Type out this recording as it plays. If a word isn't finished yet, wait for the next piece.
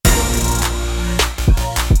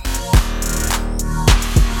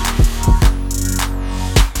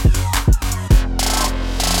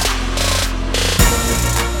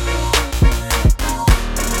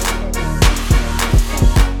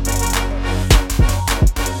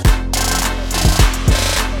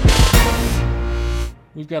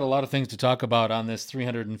We've got a lot of things to talk about on this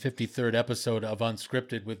 353rd episode of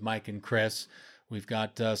Unscripted with Mike and Chris. We've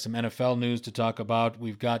got some NFL news to talk about.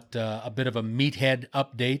 We've got a bit of a meathead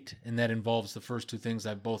update, and that involves the first two things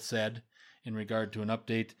I've both said in regard to an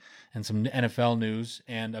update and some NFL news.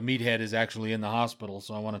 And a meathead is actually in the hospital,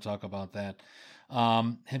 so I want to talk about that.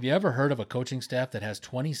 Have you ever heard of a coaching staff that has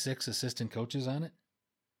 26 assistant coaches on it?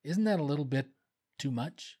 Isn't that a little bit too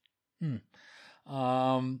much?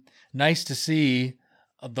 Nice to see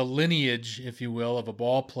the lineage, if you will, of a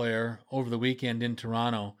ball player over the weekend in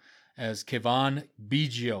Toronto as Kevon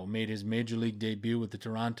Biggio made his major league debut with the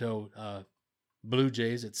Toronto Blue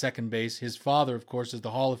Jays at second base. His father, of course, is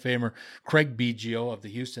the Hall of Famer Craig Biggio of the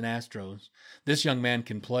Houston Astros. This young man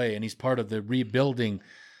can play, and he's part of the rebuilding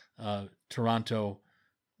Toronto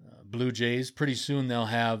Blue Jays. Pretty soon they'll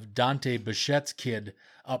have Dante Bichette's kid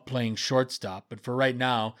up playing shortstop. But for right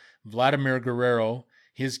now, Vladimir Guerrero,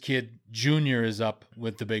 his kid Junior, is up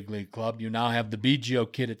with the big league club. You now have the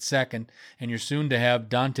Biggio kid at second, and you're soon to have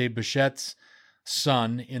Dante Bichette's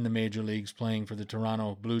son in the major leagues playing for the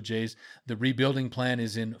Toronto Blue Jays. The rebuilding plan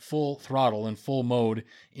is in full throttle and full mode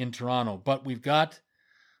in Toronto. But we've got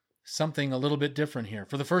something a little bit different here.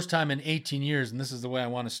 For the first time in 18 years, and this is the way I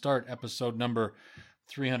want to start episode number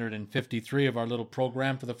 353 of our little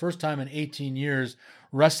program. For the first time in 18 years,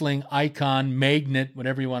 wrestling icon, magnet,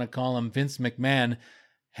 whatever you want to call him, Vince McMahon,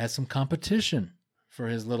 has some competition for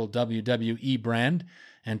his little WWE brand.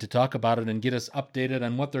 And to talk about it and get us updated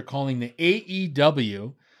on what they're calling the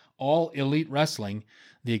AEW, All Elite Wrestling,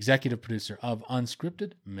 the executive producer of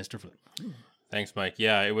Unscripted, Mr. Flip. Thanks, Mike.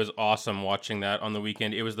 Yeah, it was awesome watching that on the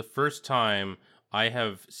weekend. It was the first time I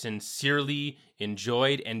have sincerely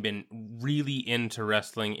enjoyed and been really into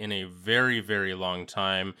wrestling in a very, very long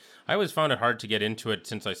time. I always found it hard to get into it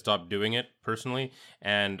since I stopped doing it personally.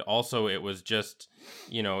 And also it was just,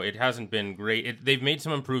 it hasn't been great. They've made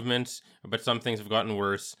some improvements, but some things have gotten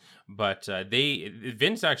worse. But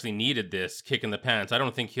Vince actually needed this kick in the pants. I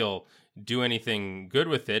don't think he'll do anything good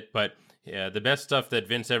with it, but the best stuff that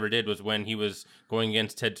Vince ever did was when he was going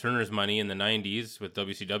against Ted Turner's money in the 90s with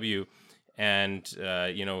WCW. And,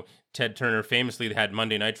 Ted Turner famously had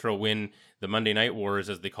Monday Nitro win the Monday Night Wars,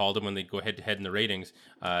 as they called them, when they'd go head-to-head in the ratings.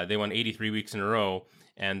 They won 83 weeks in a row,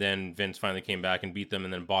 and then Vince finally came back and beat them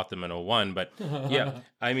and then bought them in 01. But, yeah,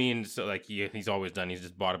 I mean, so like he's always done. He's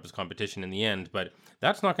just bought up his competition in the end. But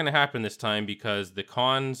that's not going to happen this time because the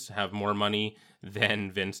Khans have more money than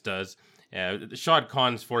Vince does. Shad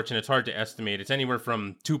Khan's fortune, it's hard to estimate. It's anywhere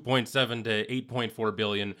from 2.7 to 8.4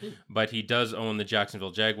 billion, but he does own the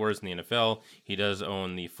Jacksonville Jaguars in the NFL. He does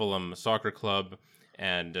own the Fulham Soccer Club,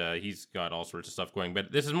 and he's got all sorts of stuff going.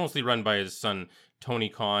 But this is mostly run by his son, Tony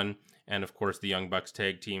Khan, and of course the Young Bucks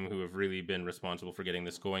tag team, who have really been responsible for getting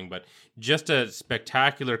this going. But just a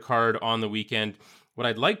spectacular card on the weekend. What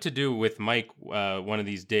I'd like to do with Mike one of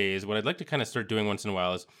these days, what I'd like to kind of start doing once in a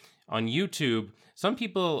while is on YouTube. Some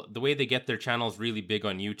people, the way they get their channels really big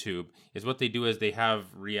on YouTube is what they do is they have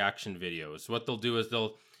reaction videos. What they'll do is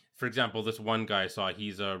for example, this one guy I saw,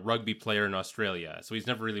 he's a rugby player in Australia, so he's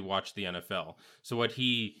never really watched the NFL. So what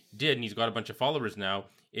he did, and he's got a bunch of followers now,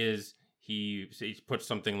 is he puts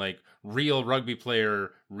something like real rugby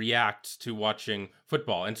player reacts to watching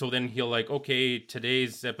football. And so then he'll okay,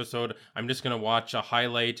 today's episode, I'm just going to watch a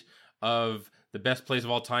highlight of the best plays of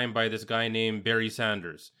all time by this guy named Barry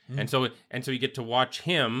Sanders. And so you get to watch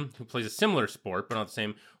him, who plays a similar sport, but not the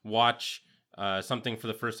same, watch something for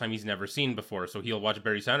the first time he's never seen before. So he'll watch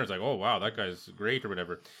Barry Sanders like, oh, wow, that guy's great or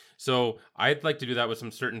whatever. So I'd like to do that with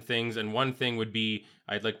some certain things. And one thing would be,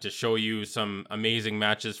 I'd like to show you some amazing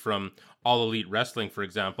matches from All Elite Wrestling, for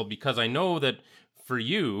example, because I know that for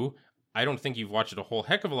you, I don't think you've watched a whole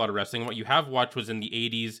heck of a lot of wrestling. What you have watched was in the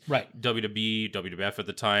 80s, right? WWE, WWF at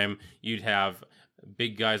the time. You'd have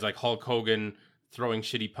big guys like Hulk Hogan throwing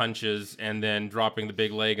shitty punches and then dropping the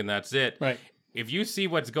big leg, and that's it. Right. If you see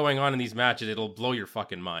what's going on in these matches, it'll blow your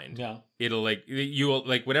fucking mind. Yeah. It'll you'll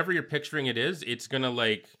whatever you're picturing it is, it's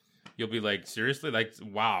gonna you'll be like, seriously?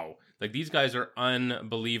 Wow. These guys are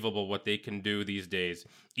unbelievable what they can do these days.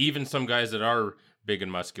 Even some guys that are big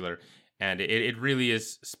and muscular. And it really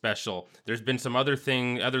is special. There's been some other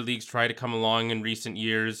leagues try to come along in recent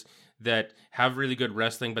years that have really good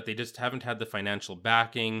wrestling, but they just haven't had the financial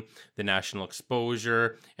backing, the national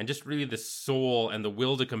exposure, and just really the soul and the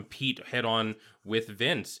will to compete head on with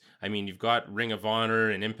Vince. I mean, you've got Ring of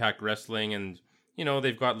Honor and Impact Wrestling, and,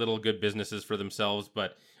 they've got little good businesses for themselves,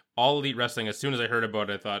 but All Elite Wrestling, as soon as I heard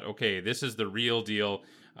about it, I thought, okay, this is the real deal.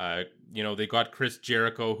 They got Chris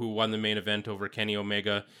Jericho, who won the main event over Kenny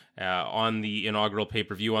Omega on the inaugural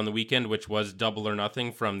pay-per-view on the weekend, which was Double or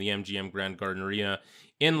Nothing from the MGM Grand Garden Arena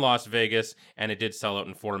in Las Vegas, and it did sell out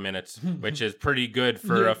in 4 minutes, which is pretty good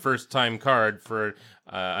for a first-time card for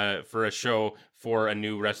a show for a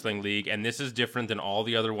new wrestling league. And this is different than all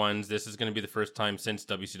the other ones. This is going to be the first time since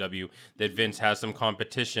WCW that Vince has some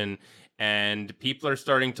competition, and people are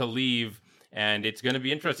starting to leave. And it's going to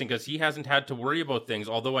be interesting because he hasn't had to worry about things.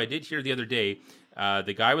 Although I did hear the other day,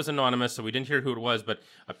 the guy was anonymous, so we didn't hear who it was. But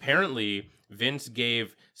apparently Vince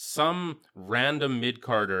gave some random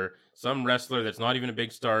mid-carder, some wrestler that's not even a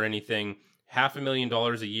big star or anything,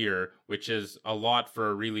 $500,000 a year, which is a lot for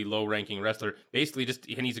a really low-ranking wrestler. Basically,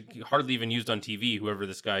 and he's hardly even used on TV, whoever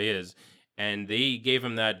this guy is. And they gave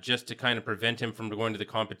him that just to kind of prevent him from going to the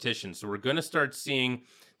competition. So we're going to start seeing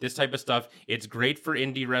this type of stuff. It's great for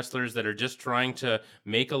indie wrestlers that are just trying to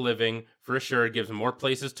make a living, for sure. It gives them more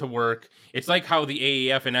places to work. It's like how the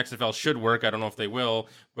AAF and XFL should work. I don't know if they will,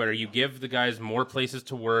 but you give the guys more places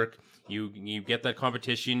to work. You get that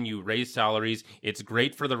competition. You raise salaries. It's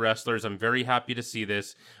great for the wrestlers. I'm very happy to see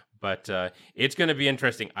this. But it's going to be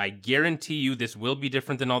interesting. I guarantee you this will be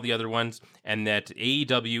different than all the other ones, and that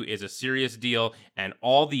AEW is a serious deal, and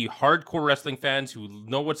all the hardcore wrestling fans who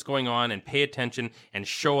know what's going on and pay attention and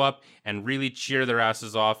show up and really cheer their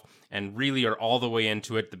asses off and really are all the way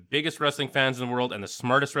into it. The biggest wrestling fans in the world and the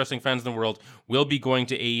smartest wrestling fans in the world will be going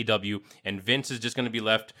to AEW, and Vince is just going to be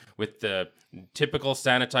left with the typical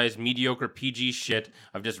sanitized, mediocre PG shit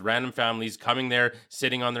of just random families coming there,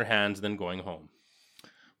 sitting on their hands, and then going home.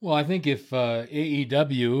 Well, I think if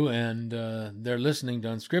AEW and they're listening to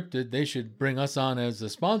Unscripted, they should bring us on as a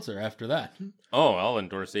sponsor after that. Oh, I'll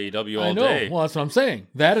endorse AEW all I know. day. Well, that's what I'm saying.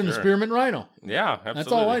 That and the Spearmint Rhino. Yeah, absolutely.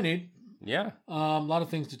 That's all I need. Yeah. A lot of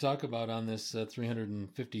things to talk about on this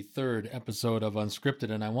 353rd episode of Unscripted,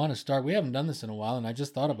 and I want to start. We haven't done this in a while, and I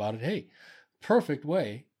just thought about it. Hey, perfect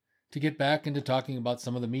way to get back into talking about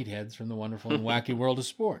some of the meatheads from the wonderful and wacky world of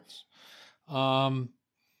sports.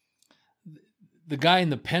 The guy in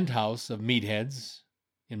the penthouse of meatheads,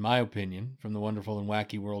 in my opinion, from the wonderful and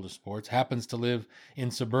wacky world of sports, happens to live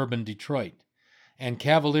in suburban Detroit. And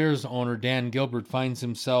Cavaliers owner Dan Gilbert finds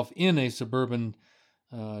himself in a suburban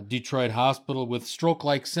Detroit hospital with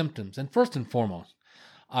stroke-like symptoms. And first and foremost,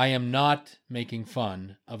 I am not making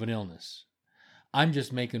fun of an illness. I'm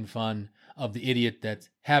just making fun of the idiot that's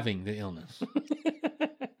having the illness.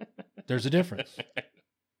 There's a difference.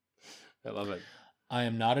 I love it. I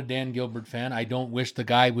am not a Dan Gilbert fan. I don't wish the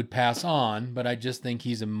guy would pass on, but I just think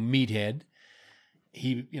he's a meathead.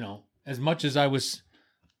 He, as much as I was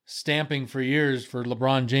stamping for years for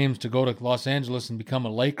LeBron James to go to Los Angeles and become a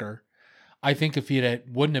Laker, I think if he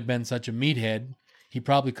wouldn't have been such a meathead, he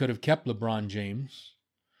probably could have kept LeBron James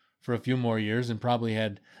for a few more years and probably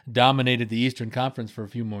had dominated the Eastern Conference for a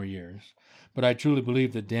few more years. But I truly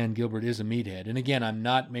believe that Dan Gilbert is a meathead. And again, I'm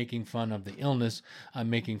not making fun of the illness. I'm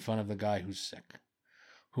making fun of the guy who's sick,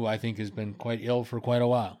 who I think has been quite ill for quite a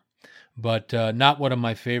while. But not one of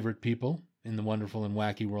my favorite people in the wonderful and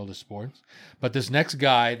wacky world of sports. But this next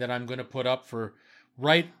guy that I'm going to put up for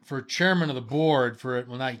chairman of the board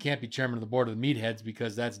he can't be chairman of the board of the Meatheads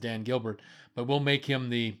because that's Dan Gilbert, but we'll make him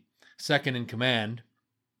the second in command.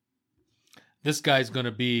 This guy's going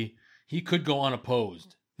to he could go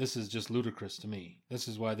unopposed. This is just ludicrous to me. This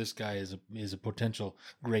is why this guy is a potential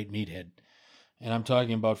great meathead. And I'm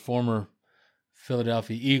talking about former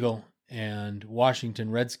Philadelphia Eagle and Washington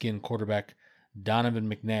Redskin quarterback Donovan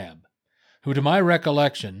McNabb, who to my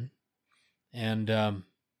recollection, and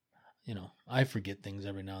I forget things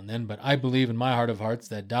every now and then, but I believe in my heart of hearts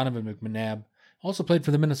that Donovan McNabb also played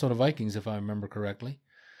for the Minnesota Vikings, if I remember correctly.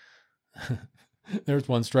 There's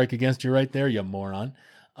one strike against you right there, you moron.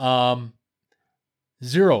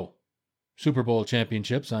 0 Super Bowl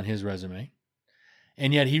championships on his resume.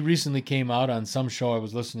 And yet he recently came out on some show I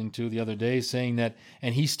was listening to the other day saying that,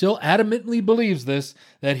 and he still adamantly believes this,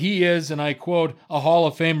 that he is, and I quote, a Hall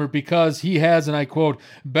of Famer because he has, and I quote,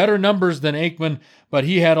 better numbers than Aikman, but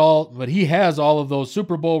he has all of those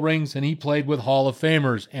Super Bowl rings and he played with Hall of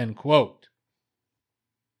Famers, end quote.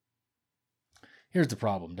 Here's the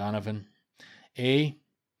problem, Donovan. A,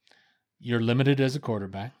 you're limited as a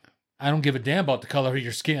quarterback. I don't give a damn about the color of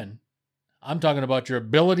your skin. I'm talking about your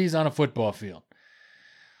abilities on a football field.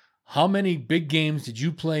 How many big games did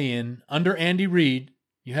you play in under Andy Reid?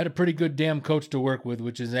 You had a pretty good damn coach to work with,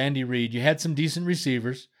 which is Andy Reid. You had some decent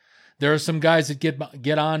receivers. There are some guys that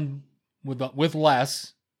get on with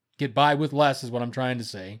less, get by with less is what I'm trying to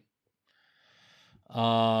say.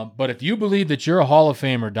 But if you believe that you're a Hall of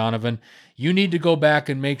Famer, Donovan, you need to go back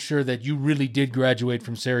and make sure that you really did graduate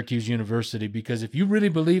from Syracuse University, because if you really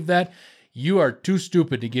believe that, you are too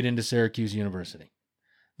stupid to get into Syracuse University.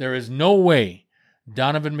 There is no way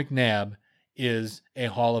Donovan McNabb is a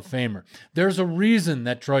Hall of Famer. There's a reason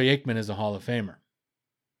that Troy Aikman is a Hall of Famer,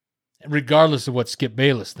 regardless of what Skip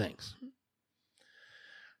Bayless thinks.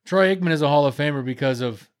 Troy Aikman is a Hall of Famer because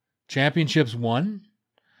of championships won.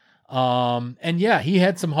 And yeah, he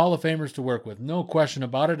had some Hall of Famers to work with, no question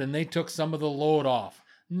about it, and they took some of the load off,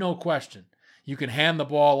 no question. You can hand the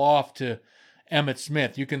ball off to Emmitt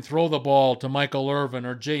Smith. You can throw the ball to Michael Irvin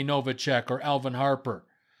or Jay Novacek or Alvin Harper.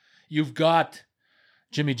 You've got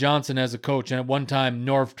Jimmy Johnson as a coach, and at one time,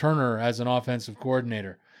 Norv Turner as an offensive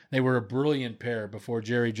coordinator. They were a brilliant pair before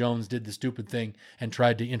Jerry Jones did the stupid thing and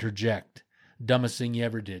tried to interject. Dumbest thing you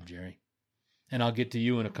ever did, Jerry. And I'll get to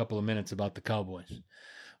you in a couple of minutes about the Cowboys.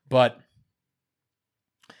 But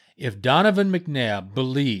if Donovan McNabb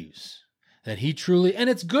believes that he truly, and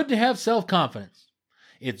it's good to have self-confidence.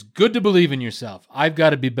 It's good to believe in yourself. I've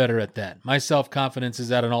got to be better at that. My self-confidence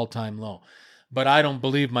is at an all-time low. But I don't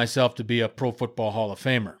believe myself to be a Pro Football Hall of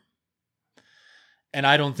Famer. And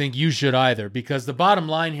I don't think you should either, because the bottom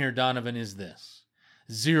line here, Donovan, is this: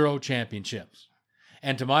 0 championships.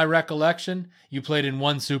 And to my recollection, you played in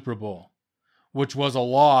 1 Super Bowl, which was a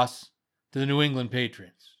loss to the New England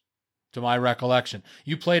Patriots. To my recollection,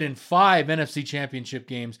 you played in 5 NFC Championship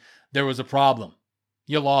games. There was a problem.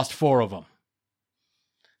 You lost 4 of them.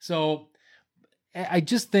 So I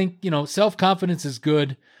just think, self-confidence is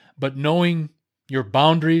good, but knowing your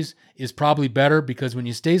boundaries is probably better, because when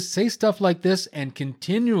you say stuff like this and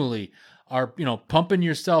continually are, pumping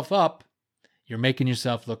yourself up, you're making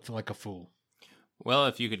yourself look like a fool. Well,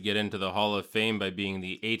 if you could get into the Hall of Fame by being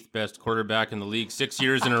the 8th best quarterback in the league 6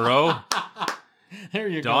 years in a row, there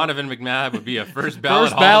you Donovan go. McNabb would be a first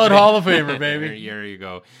ballot Hall of Famer, baby. There you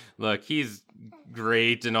go. Look, he's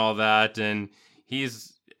great and all that, and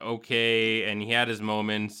he's okay, and he had his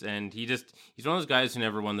moments, and he's one of those guys who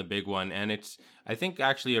never won the big one, and it's, I think,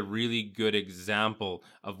 actually a really good example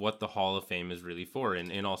of what the Hall of Fame is really for,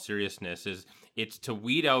 in all seriousness, is it's to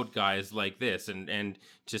weed out guys like this, and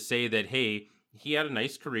to say that, hey, he had a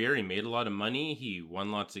nice career, he made a lot of money, he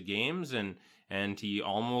won lots of games, and he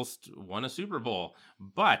almost won a Super Bowl,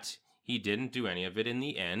 but he didn't do any of it in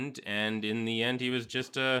the end, and in the end, he was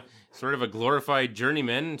just a sort of a glorified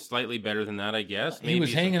journeyman, slightly better than that, I guess. Maybe he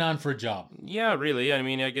was hanging on for a job. Yeah, really. I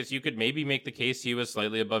mean, I guess you could maybe make the case he was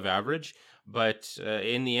slightly above average, but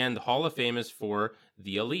in the end, the Hall of Fame is for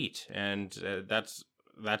the elite, and that's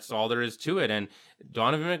all there is to it. And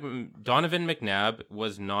Donovan McNabb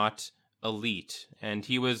was not elite, and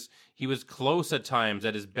he was close at times.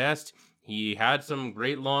 At his best, he had some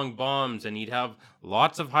great long bombs, and he'd have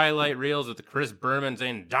lots of highlight reels with the Chris Berman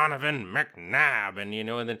saying Donovan McNabb,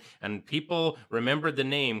 and people remembered the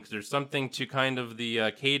name because there's something to kind of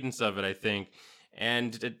the cadence of it, I think.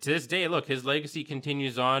 And to this day, look, his legacy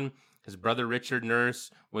continues on. His brother Richard Nurse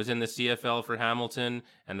was in the CFL for Hamilton,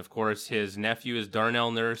 and of course his nephew is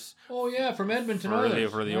Darnell Nurse. Oh yeah, from Edmonton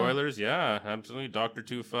Oilers. For the Oilers, yeah, absolutely. Dr.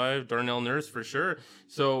 25, Darnell Nurse for sure.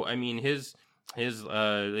 So I mean, his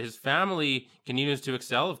family continues to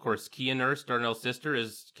excel. Of course, Kia Nurse, Darnell's sister,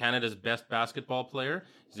 is Canada's best basketball player.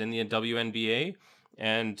 She's in the WNBA.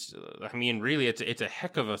 And I mean, really, it's a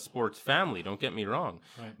heck of a sports family. Don't get me wrong.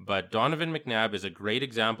 Right. But Donovan McNabb is a great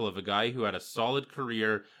example of a guy who had a solid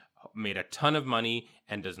career, made a ton of money,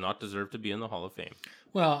 and does not deserve to be in the Hall of Fame.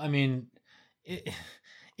 Well, I mean,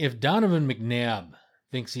 if Donovan McNabb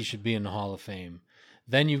thinks he should be in the Hall of Fame,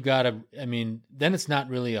 then you've got to, then it's not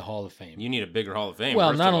really a Hall of Fame. You need a bigger Hall of Fame.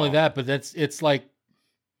 Well, not only that, but it's like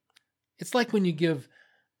when you give,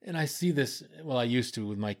 and I see this, well, I used to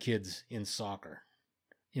with my kids in soccer.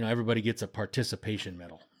 Everybody gets a participation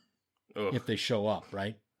medal. Ugh. If they show up,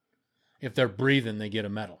 right? If they're breathing, they get a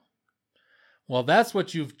medal. Well, that's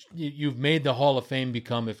what you've made the Hall of Fame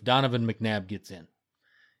become. If Donovan McNabb gets in,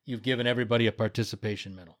 you've given everybody a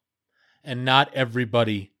participation medal, and not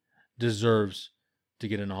everybody deserves to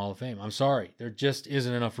get in the Hall of Fame. I'm sorry, there just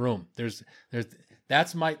isn't enough room.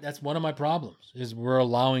 That's one of my problems, is we're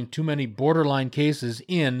allowing too many borderline cases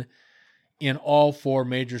in all 4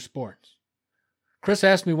 major sports. Chris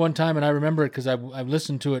asked me one time, and I remember it because I've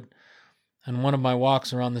listened to it on one of my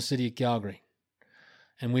walks around the city of Calgary.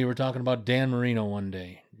 And we were talking about Dan Marino one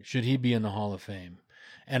day. Should he be in the Hall of Fame?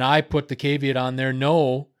 And I put the caveat on there,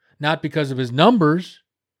 no, not because of his numbers,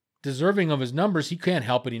 deserving of his numbers. He can't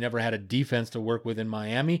help it. He never had a defense to work with in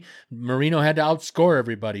Miami. Marino had to outscore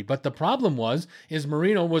everybody. But the problem is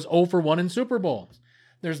Marino was 0 for 1 in Super Bowls.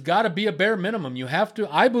 There's got to be a bare minimum.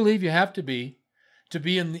 I believe you have to be to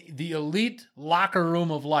be in the elite locker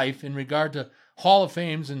room of life in regard to Hall of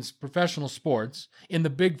Fames in professional sports, in the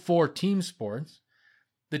big four team sports,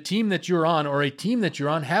 the team that you're on or a team that you're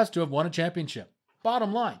on has to have won a championship.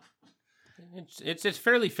 Bottom line. It's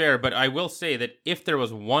fairly fair, but I will say that if there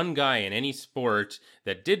was one guy in any sport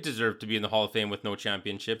that did deserve to be in the Hall of Fame with no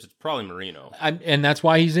championships, it's probably Marino. And that's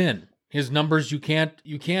why he's in. His numbers, you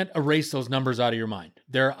can't erase those numbers out of your mind.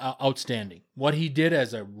 They're outstanding. What he did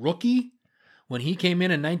as a rookie when he came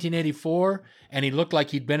in 1984, and he looked like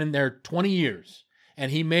he'd been in there 20 years,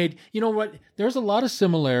 and he made, you know what? There's a lot of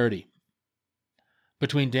similarity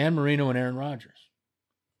between Dan Marino and Aaron Rodgers.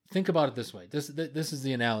 Think about it this way. This is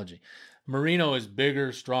the analogy. Marino is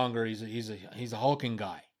bigger, stronger. He's a hulking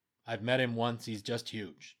guy. I've met him once. He's just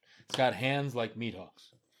huge. He's got hands like meat hooks.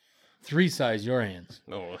 3 size your hands.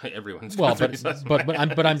 Oh, everyone's well, got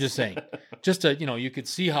but I'm just saying, just to, you could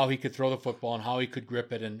see how he could throw the football and how he could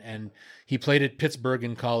grip it, and he played at Pittsburgh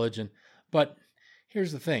in college, but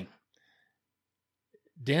here's the thing,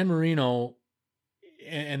 Dan Marino,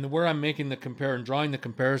 and where I'm making drawing the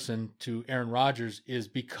comparison to Aaron Rodgers is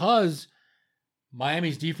because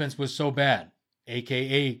Miami's defense was so bad,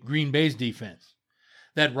 aka Green Bay's defense,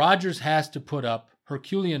 that Rodgers has to put up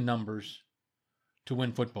Herculean numbers to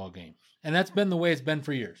win football games. And that's been the way it's been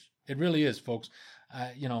for years. It really is, folks.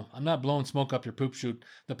 I'm not blowing smoke up your poop chute.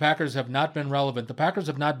 The Packers have not been relevant. The Packers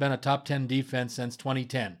have not been a top 10 defense since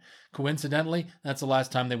 2010. Coincidentally, that's the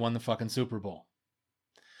last time they won the fucking Super Bowl.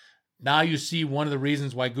 Now you see one of the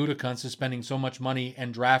reasons why Gutekunst is spending so much money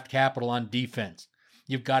and draft capital on defense.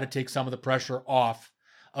 You've got to take some of the pressure off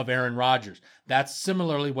of Aaron Rodgers. That's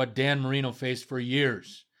similarly what Dan Marino faced for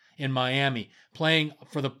years in Miami, playing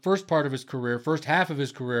for the first half of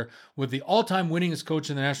his career, with the all-time winningest coach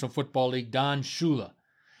in the National Football League, Don Shula.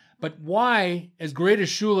 But why, as great as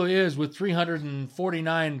Shula is with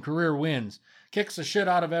 349 career wins, kicks the shit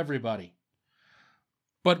out of everybody,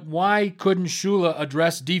 but why couldn't Shula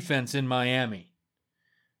address defense in Miami?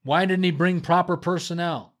 Why didn't he bring proper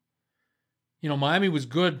personnel? Miami was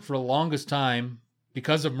good for the longest time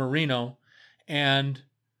because of Marino,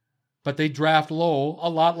 but they draft low, a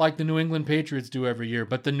lot like the New England Patriots do every year.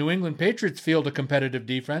 But the New England Patriots field a competitive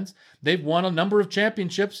defense. They've won a number of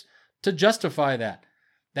championships to justify that.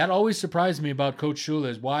 That always surprised me about Coach Shula,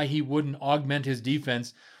 is why he wouldn't augment his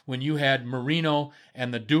defense when you had Marino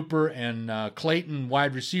and the Duper and Clayton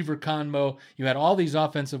wide receiver combo. You had all these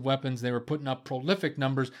offensive weapons. They were putting up prolific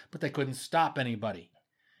numbers, but they couldn't stop anybody.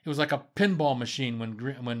 It was like a pinball machine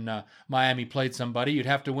when Miami played somebody. You'd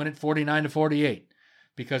have to win it 49-48.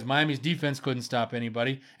 Because Miami's defense couldn't stop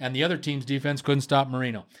anybody, and the other team's defense couldn't stop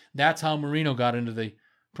Marino. That's how Marino got into the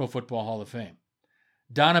Pro Football Hall of Fame.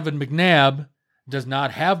 Donovan McNabb does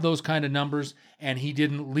not have those kind of numbers, and he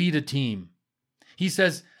didn't lead a team. He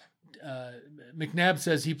says, McNabb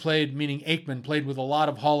says he played, meaning Aikman, played with a lot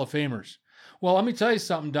of Hall of Famers. Well, let me tell you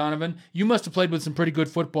something, Donovan. You must have played with some pretty good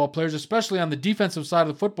football players, especially on the defensive side of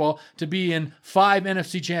the football, to be in 5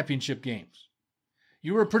 NFC championship games.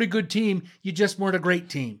 You were a pretty good team. You just weren't a great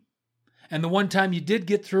team. And the one time you did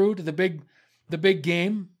get through to the big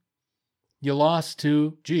game, you lost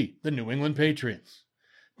to, the New England Patriots.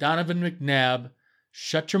 Donovan McNabb,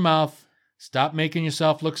 shut your mouth. Stop making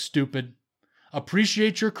yourself look stupid.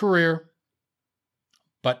 Appreciate your career,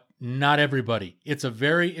 but not everybody. It's a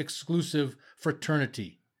very exclusive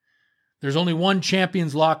fraternity. There's only one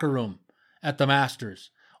champions locker room at the Masters.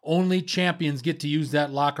 Only champions get to use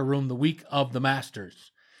that locker room the week of the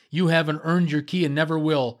Masters. You haven't earned your key and never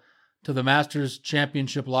will to the Masters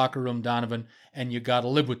championship locker room, Donovan, and you got to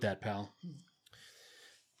live with that, pal.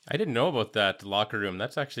 I didn't know about that locker room.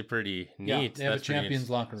 That's actually pretty neat. Yeah, they have a champions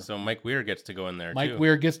locker room. So Mike Weir gets to go in there, Mike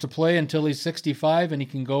Weir gets to play until he's 65, and he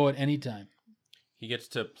can go at any time. He gets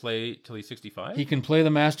to play till he's 65? He can play the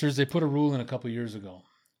Masters. They put a rule in a couple years ago.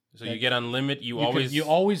 So you get unlimited.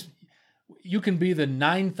 You can be the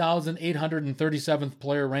 9,837th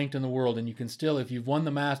player ranked in the world, and you can still, if you've won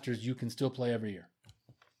the Masters, you can still play every year.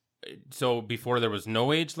 So before there was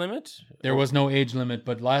no age limit? There was no age limit,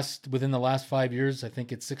 but within the last 5 years, I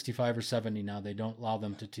think it's 65 or 70 now. They don't allow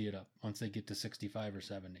them to tee it up once they get to 65 or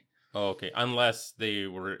 70. Oh, okay. Unless they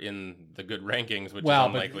were in the good rankings, which is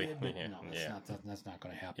unlikely. That's not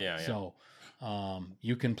going to happen. Yeah. So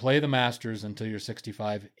you can play the Masters until you're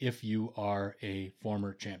 65 if you are a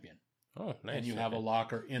former champion. Oh, nice. And you have a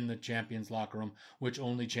locker in the champions locker room, which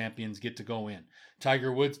only champions get to go in.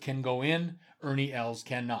 Tiger Woods can go in. Ernie Els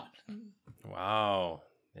cannot. Wow.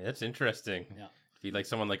 That's interesting. Yeah. If you'd like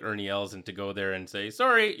someone like Ernie Els and to go there and say,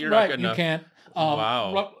 sorry, you're not good enough. You can't.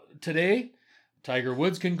 Wow. Today, Tiger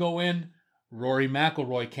Woods can go in. Rory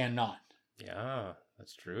McIlroy cannot. Yeah.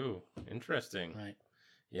 That's true. Interesting. Right.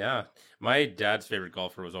 Yeah. My dad's favorite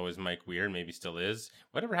golfer was always Mike Weir, and maybe still is.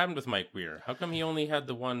 Whatever happened with Mike Weir? How come he only had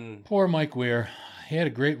the one? Poor Mike Weir. He had a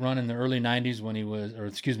great run in the early 90s when he was, or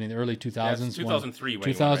excuse me, the early 2000s. Yes, 2003 when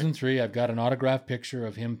 2003. I've got an autographed picture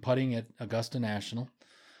of him putting at Augusta National.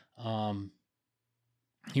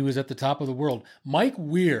 He was at the top of the world. Mike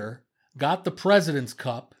Weir got the President's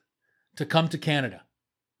Cup to come to Canada.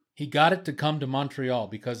 He got it to come to Montreal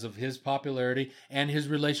because of his popularity and his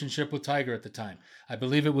relationship with Tiger at the time. I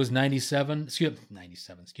believe it was 2007,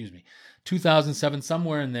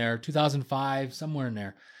 somewhere in there, 2005, somewhere in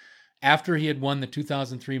there. After he had won the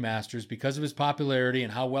 2003 Masters, because of his popularity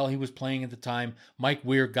and how well he was playing at the time, Mike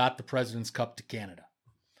Weir got the President's Cup to Canada.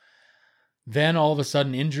 Then all of a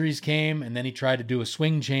sudden injuries came, and then he tried to do a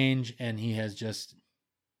swing change, and he has just...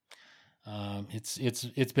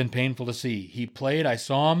 it's been painful to see. He played. I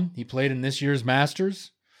saw him. He played in this year's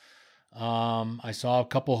Masters. I saw a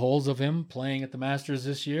couple holes of him playing at the Masters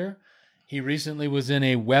this year. He recently was in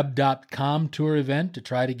a Web.com tour event to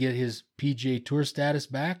try to get his PGA Tour status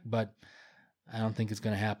back, but I don't think it's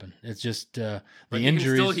going to happen. It's just the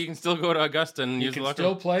injuries. He can still go to Augusta and use the luck. He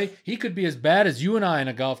can still play. He could be as bad as you and I in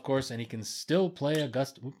a golf course, and he can still play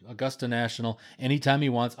Augusta National anytime he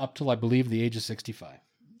wants, up till I believe the age of 65.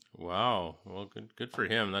 Wow. Well, good for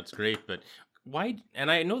him. That's great. But why? And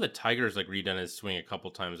I know that Tiger's like redone his swing a couple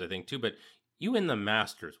times, I think, too. But you in the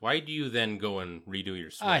Masters, why do you then go and redo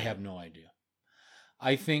your swing? I have no idea.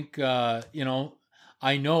 I think, I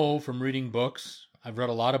know from reading books, I've read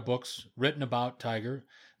a lot of books written about Tiger.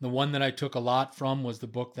 The one that I took a lot from was the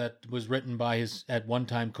book that was written by his, at one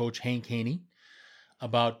time, coach Hank Haney,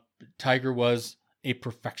 about Tiger was a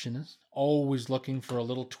perfectionist, always looking for a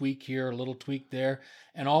little tweak here, a little tweak there.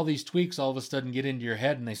 And all these tweaks all of a sudden get into your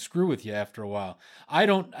head and they screw with you after a while.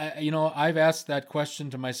 I've asked that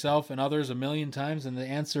question to myself and others a million times, and the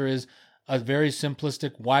answer is a very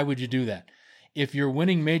simplistic, why would you do that? If you're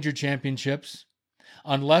winning major championships,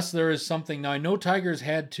 unless there is something, now I know Tiger's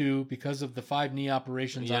had to, because of the 5 knee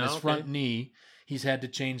operations on his front knee, he's had to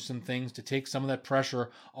change some things to take some of that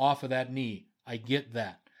pressure off of that knee. I get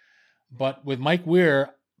that. But with Mike Weir,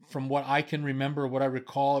 from what I can remember, what I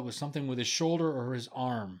recall, it was something with his shoulder or his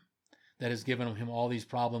arm that has given him all these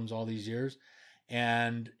problems all these years.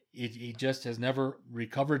 And he just has never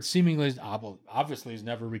recovered. Seemingly, obviously, he's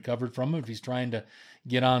never recovered from it if he's trying to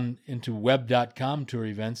get on into Web.com tour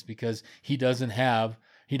events, because he doesn't have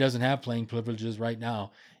playing privileges right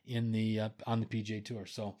now in the on the PGA Tour.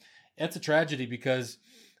 So it's a tragedy because,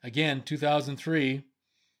 again, 2003,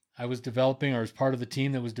 I was developing, or was part of the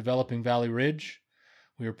team that was developing Valley Ridge.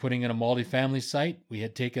 We were putting in a multifamily site. We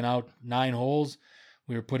had taken out 9 holes.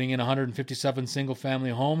 We were putting in 157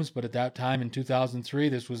 single-family homes, but at that time in 2003,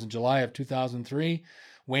 this was in July of 2003,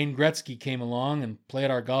 Wayne Gretzky came along and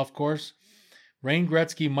played our golf course. Wayne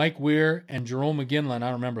Gretzky, Mike Weir, and Jerome McGinley. I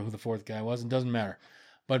don't remember who the fourth guy was. It doesn't matter.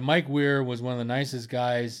 But Mike Weir was one of the nicest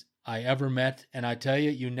guys I ever met. And I tell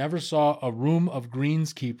you, you never saw a room of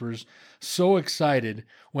greenskeepers so excited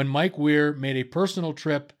when Mike Weir made a personal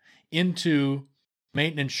trip into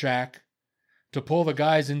maintenance shack to pull the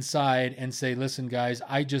guys inside and say, listen, guys,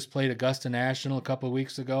 I just played Augusta National a couple of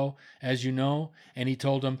weeks ago, as you know. And he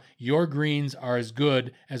told them, your greens are as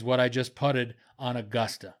good as what I just putted on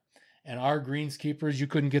Augusta. And our greenskeepers, you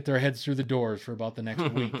couldn't get their heads through the doors for about the next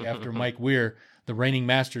week after Mike Weir, the reigning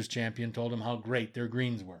Masters champion, told them how great their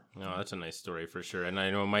greens were. No, that's a nice story for sure. And I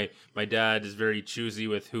know my dad is very choosy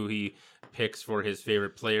with who he picks for his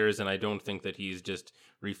favorite players, and I don't think that he's just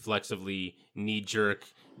reflexively knee-jerk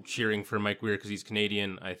cheering for Mike Weir because he's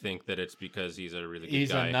Canadian. I think that it's because he's a really good guy.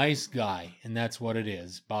 He's a nice guy, and that's what it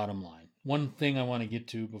is, bottom line. One thing I want to get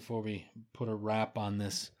to before we put a wrap on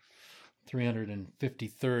this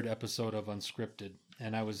 353rd episode of Unscripted,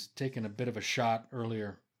 and I was taking a bit of a shot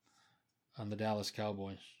earlier on the Dallas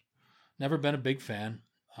Cowboys. Never been a big fan.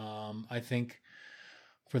 I think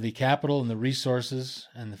for the capital and the resources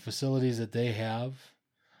and the facilities that they have,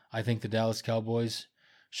 I think the Dallas Cowboys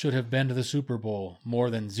should have been to the Super Bowl more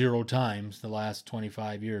than 0 times the last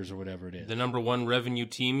 25 years or whatever it is. The number 1 revenue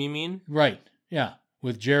team, you mean? Right. Yeah.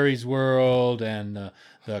 With Jerry's World and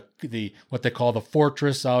the what they call the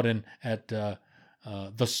Fortress out at the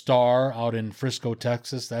Star out in Frisco,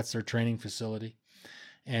 Texas. That's their training facility.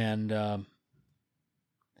 And I'm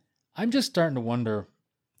just starting to wonder,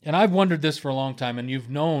 and I've wondered this for a long time, and you've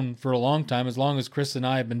known for a long time, as long as Chris and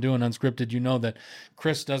I have been doing Unscripted, you know that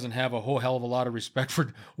Chris doesn't have a whole hell of a lot of respect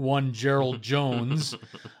for one Gerald Jones.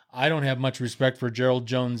 I don't have much respect for Gerald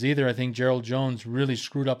Jones either. I think Gerald Jones really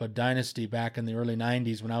screwed up a dynasty back in the early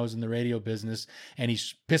 90s when I was in the radio business, and he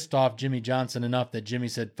pissed off Jimmy Johnson enough that Jimmy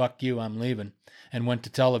said, "Fuck you, I'm leaving," and went to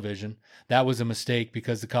television. That was a mistake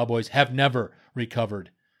because the Cowboys have never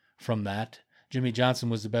recovered from that. Jimmy Johnson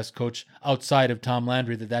was the best coach outside of Tom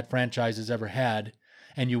Landry that franchise has ever had,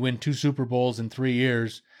 and you win 2 Super Bowls in 3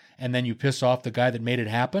 years, and then you piss off the guy that made it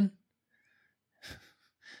happen?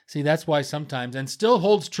 See, that's why sometimes, and still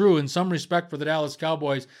holds true in some respect for the Dallas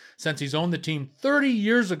Cowboys, since he's owned the team 30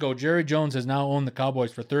 years ago. Jerry Jones has now owned the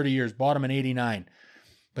Cowboys for 30 years, bought them in 89.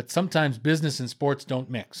 But sometimes business and sports don't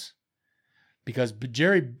mix. Because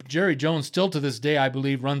Jerry Jones still to this day, I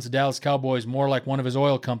believe, runs the Dallas Cowboys more like one of his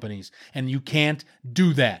oil companies. And you can't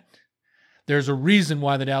do that. There's a reason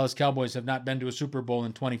why the Dallas Cowboys have not been to a Super Bowl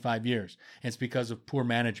in 25 years. And it's because of poor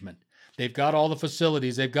management. They've got all the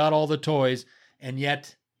facilities, they've got all the toys, and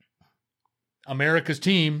yet America's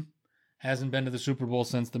team hasn't been to the Super Bowl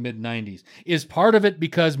since the mid-90s. Is part of it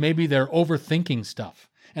because maybe they're overthinking stuff?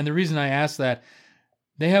 And the reason I ask that,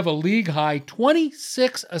 they have a league-high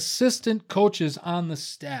 26 assistant coaches on the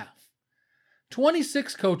staff.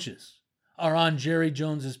 26 coaches are on Jerry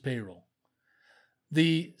Jones's payroll.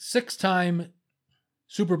 The 6-time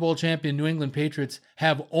Super Bowl champion New England Patriots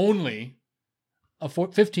have only a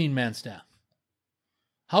 15-man staff.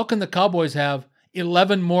 How can the Cowboys have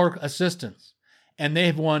 11 more assistants? And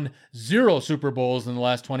they've won 0 Super Bowls in the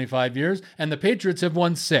last 25 years, and the Patriots have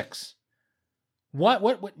won 6. What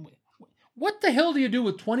the hell do you do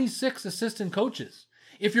with 26 assistant coaches?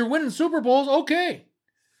 If you're winning Super Bowls, okay.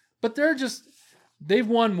 But they've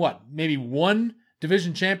won what? Maybe 1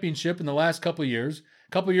 division championship in the last couple of years.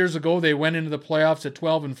 A couple of years ago, they went into the playoffs at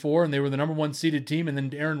 12-4, and they were the number 1 seeded team, and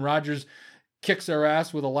then Aaron Rodgers kicks their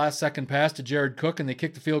ass with a last-second pass to Jared Cook, and they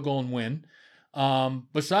kick the field goal and win.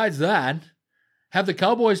 Besides that, have the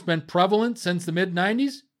Cowboys been prevalent since the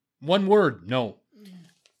mid-90s? One word, no.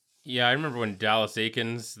 Yeah, I remember when Dallas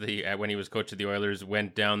Aikens, when he was coach of the Oilers,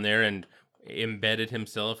 went down there and embedded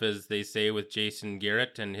himself, as they say, with Jason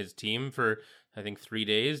Garrett and his team for, I think, 3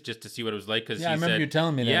 days just to see what it was like. Cause I remember you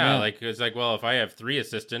telling me that. Yeah, like, it was like, well, if I have 3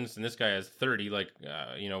 assistants and this guy has 30, like,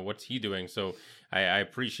 what's he doing? So I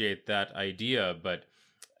appreciate that idea, but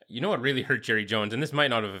you know what really hurt Jerry Jones, and this might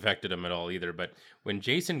not have affected him at all either, but when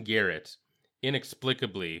Jason Garrett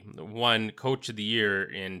inexplicably won Coach of the Year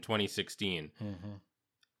in 2016,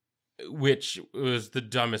 which was the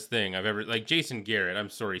dumbest thing I've ever... Like, Jason Garrett,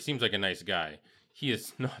 I'm sorry, seems like a nice guy. He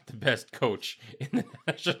is not the best coach in the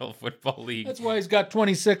National Football League. That's why he's got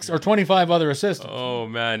 26 or 25 other assistants. Oh,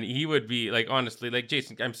 man. He would be, like, honestly, like,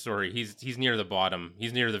 Jason, I'm sorry. He's near the bottom.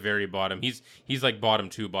 He's near the very bottom. He's like bottom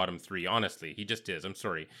 2, bottom 3. Honestly, he just is. I'm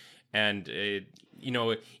sorry. And,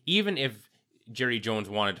 even if Jerry Jones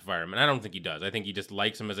wanted to fire him, and I don't think he does. I think he just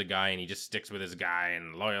likes him as a guy, and he just sticks with his guy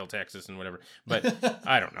and loyal Texas and whatever. But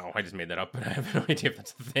I don't know. I just made that up, but I have no idea if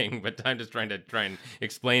that's a thing. But I'm just trying and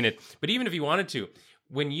explain it. But even if he wanted to,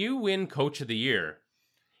 when you win Coach of the Year,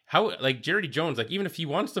 how, like, Jerry Jones, like, even if he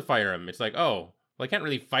wants to fire him, it's like, oh, well, I can't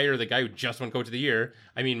really fire the guy who just won Coach of the Year.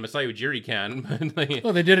 I mean, Masai Ujiri can. But like,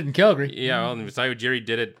 well, they did it in Calgary. Yeah, well, Masai Ujiri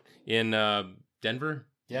did it in Denver.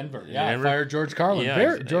 Denver. Fired George Carlin.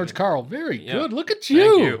 Yeah, George Karl. Very good. Look at you.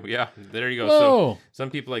 Thank you. Yeah, there you go. Whoa. So some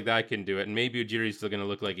people like that can do it, and maybe Ujiri's still going to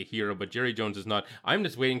look like a hero, but Jerry Jones is not. I'm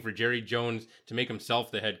just waiting for Jerry Jones to make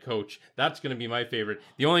himself the head coach. That's going to be my favorite.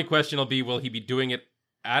 The only question will be, will he be doing it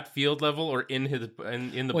at field level or in the box?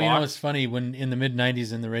 You know, it's funny, when in the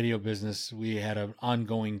mid-90s in the radio business, we had an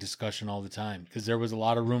ongoing discussion all the time because there was a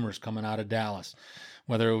lot of rumors coming out of Dallas,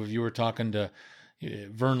 whether you were talking to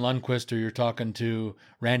Vern Lundquist or you're talking to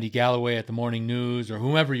Randy Galloway at the Morning News or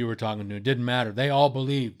whomever you were talking to. It didn't matter. They all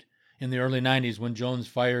believed in the early 90s when Jones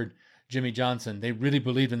fired Jimmy Johnson. They really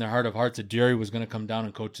believed in their heart of hearts that Jerry was going to come down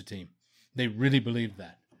and coach the team. They really believed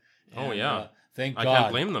that. Oh, yeah. Thank God. I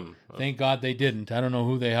can't blame them. Thank God they didn't. I don't know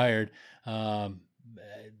who they hired. I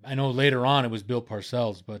know later on it was Bill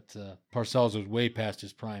Parcells, but Parcells was way past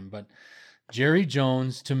his prime. But Jerry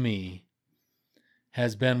Jones, to me,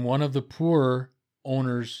 has been one of the poorer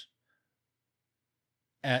owners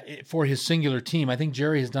for his singular team. I think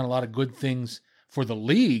Jerry has done a lot of good things for the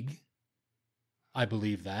league. I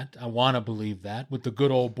believe that. I want to believe that with the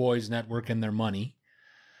good old boys network and their money.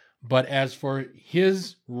 But as for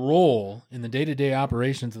his role in the day-to-day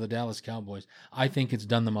operations of the Dallas Cowboys, I think it's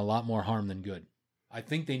done them a lot more harm than good. I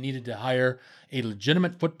think they needed to hire a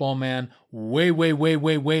legitimate football man way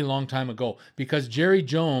long time ago because Jerry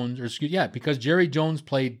Jones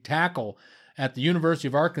played tackle at the University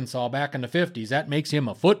of Arkansas back in the 50s. That makes him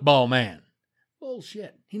a football man.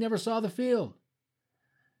 Bullshit. He never saw the field.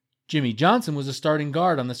 Jimmy Johnson was a starting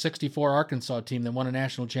guard on the 64 Arkansas team that won a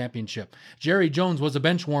national championship. Jerry Jones was a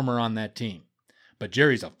bench warmer on that team. But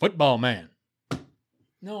Jerry's a football man.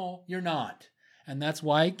 No, you're not. And that's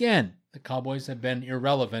why, again, the Cowboys have been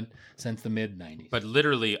irrelevant since the mid-90s. But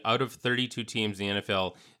literally, out of 32 teams in the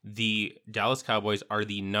NFL, the Dallas Cowboys are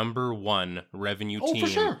the number one revenue team.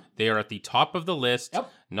 For sure. They are at the top of the list.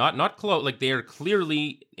 Yep. Not close. Like, they are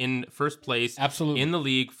clearly in first place. Absolutely. In the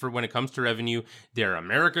league for when it comes to revenue. They're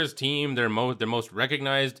America's team. They're the most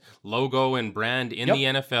recognized logo and brand in the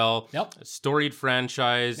NFL. Yep. Storied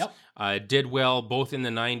franchise. Yep. Did well both in the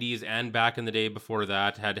 90s and back in the day before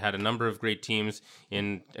that. Had a number of great teams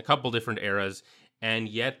in a couple different eras. And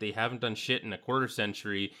yet they haven't done shit in a quarter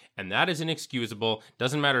century, and that is inexcusable.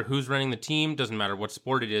 Doesn't matter who's running the team, doesn't matter what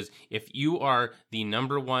sport it is. If you are the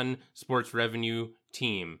number one sports revenue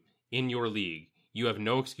team in your league, you have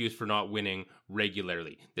no excuse for not winning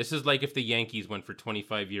regularly. This is like if the Yankees went for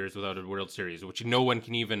 25 years without a World Series, which no one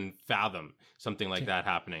can even fathom something like that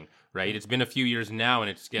happening, right? It's been a few years now,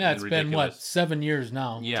 and it's getting ridiculous. It's been, what, 7 years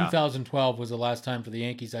now? Yeah. 2012 was the last time for the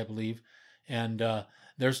Yankees, I believe. And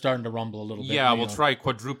they're starting to rumble a little bit. Yeah, we'll try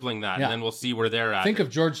quadrupling that, and then we'll see where they're at. Think if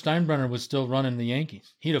George Steinbrenner was still running the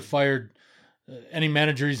Yankees. He'd have fired any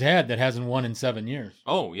manager he's had that hasn't won in 7 years.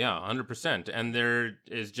 Oh, yeah, 100%. And there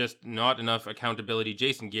is just not enough accountability.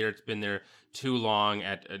 Jason Garrett's been there too long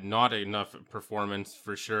at not enough performance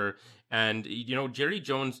for sure. And, Jerry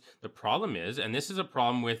Jones, the problem is, and this is a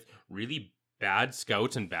problem with really bad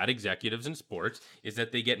scouts and bad executives in sports, is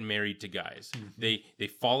that they get married to guys. Mm-hmm. They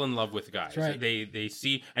fall in love with guys. That's right. They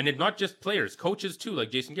see, and it's not just players, coaches too,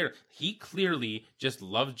 like Jason Garrett. He clearly just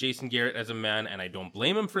loves Jason Garrett as a man, and I don't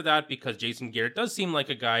blame him for that, because Jason Garrett does seem like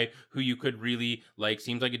a guy who you could really like,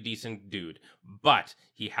 seems like a decent dude. But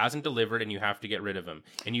he hasn't delivered, and you have to get rid of him.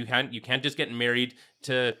 And you can't just get married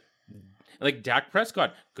to, like, Dak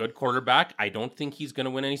Prescott, good quarterback. I don't think he's going to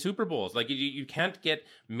win any Super Bowls. Like, you can't get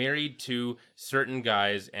married to certain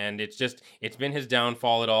guys, and it's been his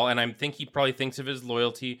downfall at all. And I think he probably thinks of his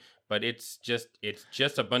loyalty, but it's just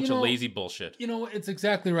a bunch of lazy bullshit. It's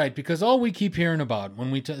exactly right, because all we keep hearing about when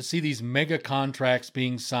we see these mega contracts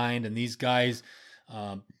being signed and these guys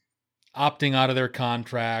opting out of their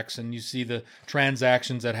contracts, and you see the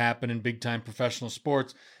transactions that happen in big-time professional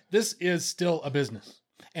sports, this is still a business.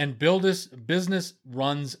 And business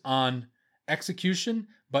runs on execution,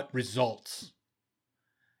 but results.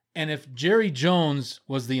 And if Jerry Jones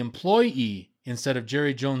was the employee instead of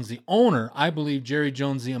Jerry Jones the owner, I believe Jerry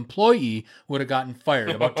Jones the employee would have gotten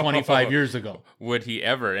fired about 25 years ago. Would he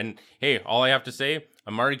ever? And hey, all I have to say,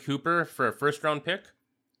 Amari Cooper for a first-round pick?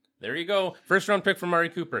 There you go. First-round pick for Amari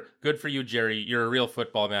Cooper. Good for you, Jerry. You're a real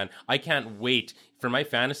football man. I can't wait. For my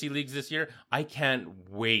fantasy leagues this year, I can't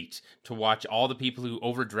wait to watch all the people who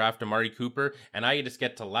overdraft Amari Cooper, and I just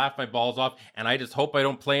get to laugh my balls off, and I just hope I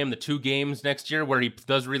don't play him the 2 games next year where he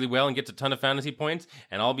does really well and gets a ton of fantasy points,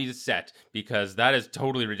 and I'll be set, because that is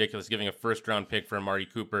totally ridiculous, giving a first-round pick for Amari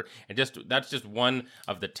Cooper. And that's just one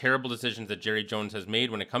of the terrible decisions that Jerry Jones has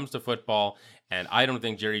made when it comes to football, and I don't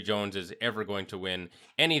think Jerry Jones is ever going to win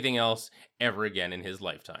anything else ever again in his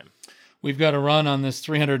lifetime. We've got a run on this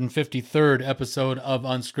 353rd episode of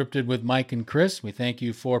Unscripted with Mike and Chris. We thank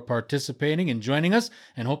you for participating and joining us,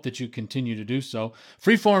 and hope that you continue to do so.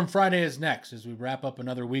 Freeform Friday is next as we wrap up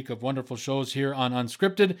another week of wonderful shows here on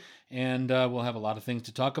Unscripted, and we'll have a lot of things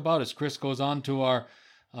to talk about as Chris goes on to our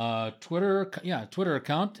Twitter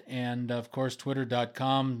account, and of course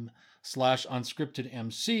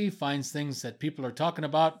twitter.com/unscriptedmc finds things that people are talking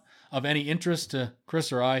about of any interest to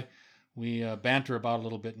Chris or I. We banter about a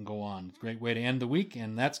little bit and go on. It's a great way to end the week,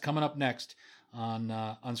 and that's coming up next on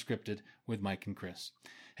Unscripted with Mike and Chris.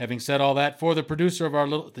 Having said all that, for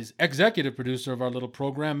the executive producer of our little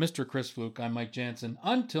program, Mr. Chris Fluke, I'm Mike Jansen.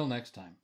 Until next time.